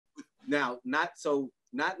Now, not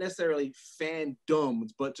necessarily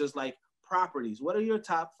fandoms, but just like properties. What are your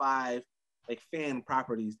top 5 like fan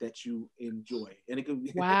properties that you enjoy? And it can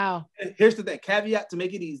be, wow. Here's the thing, caveat to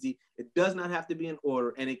make it easy, it does not have to be in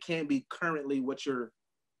order, and it can be currently what you're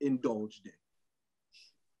indulged in.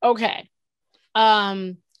 Okay.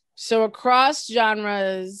 So across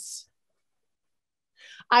genres,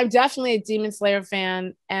 I'm definitely a Demon Slayer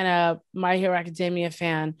fan and a My Hero Academia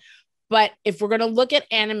fan. But if we're going to look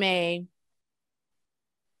at anime,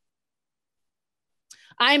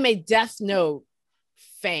 I'm a Death Note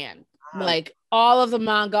fan. Like all of the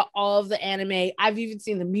manga, all of the anime. I've even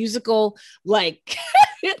seen the musical. Like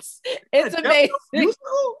it's amazing. Yes,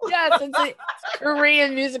 it's a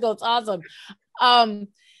Korean musical. It's awesome.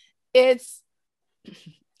 It's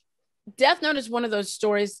Death Note is one of those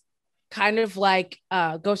stories, kind of like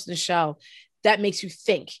Ghost in the Shell, that makes you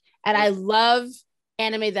think. And I love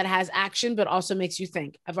anime that has action, but also makes you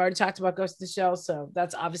think. I've already talked about Ghost in the Shell, so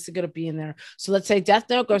that's obviously going to be in there. So let's say Death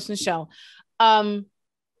Note, Ghost in the Shell.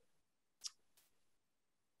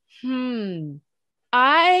 In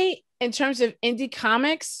terms of indie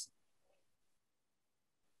comics,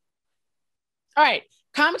 all right,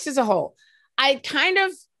 comics as a whole, I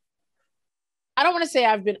don't want to say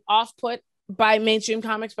I've been off put by mainstream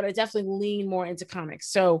comics, but I definitely lean more into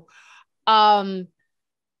comics. So,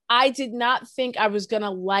 I did not think I was going to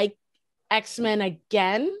like X-Men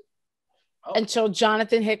again until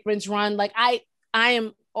Jonathan Hickman's run. Like I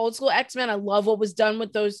am old school X-Men. I love what was done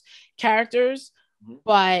with those characters,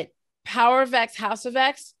 but Power of X, House of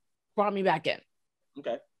X brought me back in.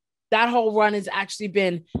 Okay. That whole run has actually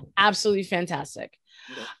been absolutely fantastic.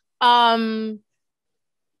 Okay.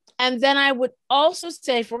 And then I would also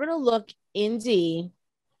say, if we're going to look indie,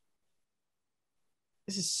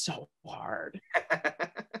 this is so hard.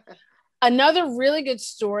 Another really good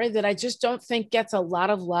story that I just don't think gets a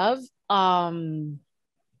lot of love.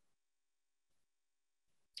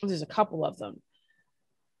 There's a couple of them.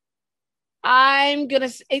 I'm going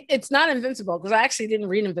to, it's not Invincible because I actually didn't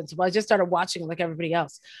read Invincible. I just started watching it like everybody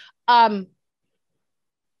else. The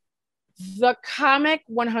comic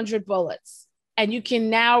 100 Bullets. And you can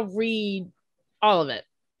now read all of it.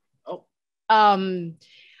 Oh. I'm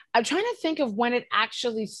trying to think of when it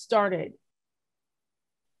actually started.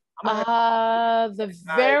 The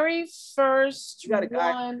very first you got a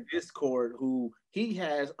guy one. on Discord who he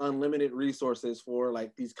has unlimited resources for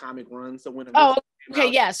like these comic runs. So when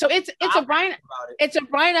yeah. So it's a Brian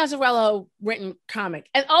Azzarello written comic.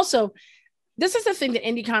 And also, this is the thing that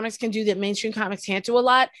indie comics can do that mainstream comics can't do a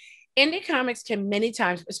lot. Indie comics can many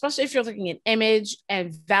times, especially if you're looking at Image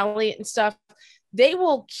and Valiant and stuff, they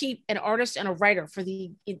will keep an artist and a writer for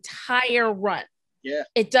the entire run. Yeah.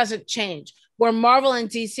 It doesn't change. Where Marvel and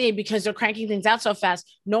DC, because they're cranking things out so fast,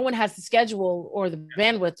 no one has the schedule or the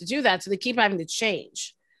bandwidth to do that. So they keep having to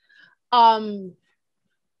change. Brian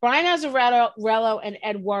Azzarello and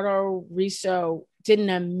Eduardo Risso did an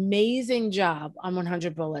amazing job on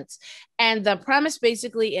 100 Bullets. And the premise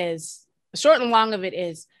basically is, short and long of it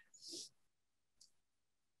is,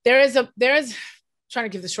 there is trying to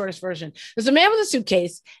give the shortest version. There's a man with a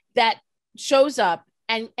suitcase that shows up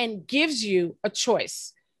and gives you a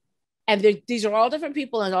choice. And these are all different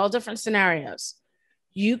people in all different scenarios.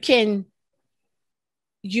 You can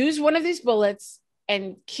use one of these bullets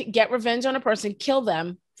and get revenge on a person, kill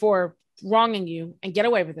them for wronging you and get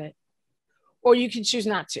away with it. Or you can choose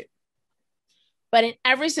not to. But in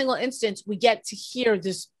every single instance, we get to hear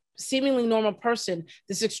this seemingly normal person,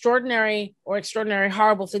 this extraordinary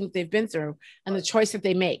horrible thing that they've been through and the choice that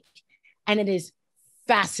they make. And it is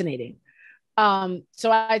fascinating.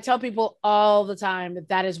 So I tell people all the time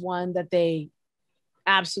that is one that they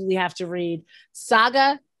absolutely have to read.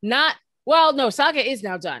 Saga is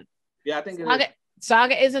now done. Yeah, I think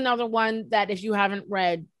Saga is another one that if you haven't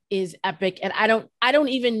read is epic. And I don't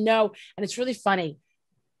even know. And it's really funny.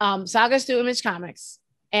 Saga's through Image Comics.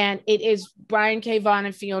 And it is Brian K. Vaughan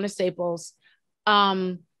and Fiona Staples.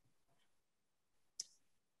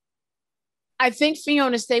 I think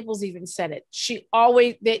Fiona Staples even said it. She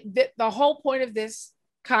always, the whole point of this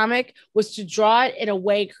comic was to draw it in a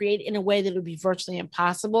way, create in a way that would be virtually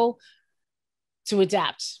impossible to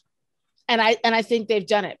adapt. And I think they've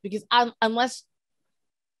done it because unless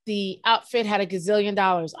the outfit had $1 gazillion,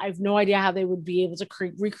 I have no idea how they would be able to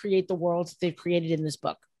recreate the worlds that they've created in this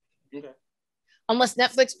book. Okay. Unless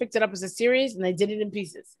Netflix picked it up as a series and they did it in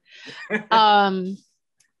pieces.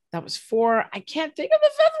 That was 4. I can't think of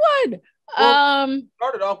the 5th one. Well,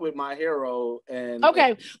 started off with My Hero and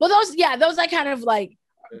okay. Well, those I kind of like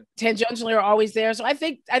tangentially are always there. So I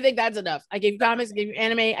think that's enough. I gave you comics, I gave you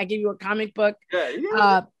anime, I gave you a comic book. That's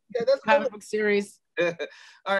comic book series. All right.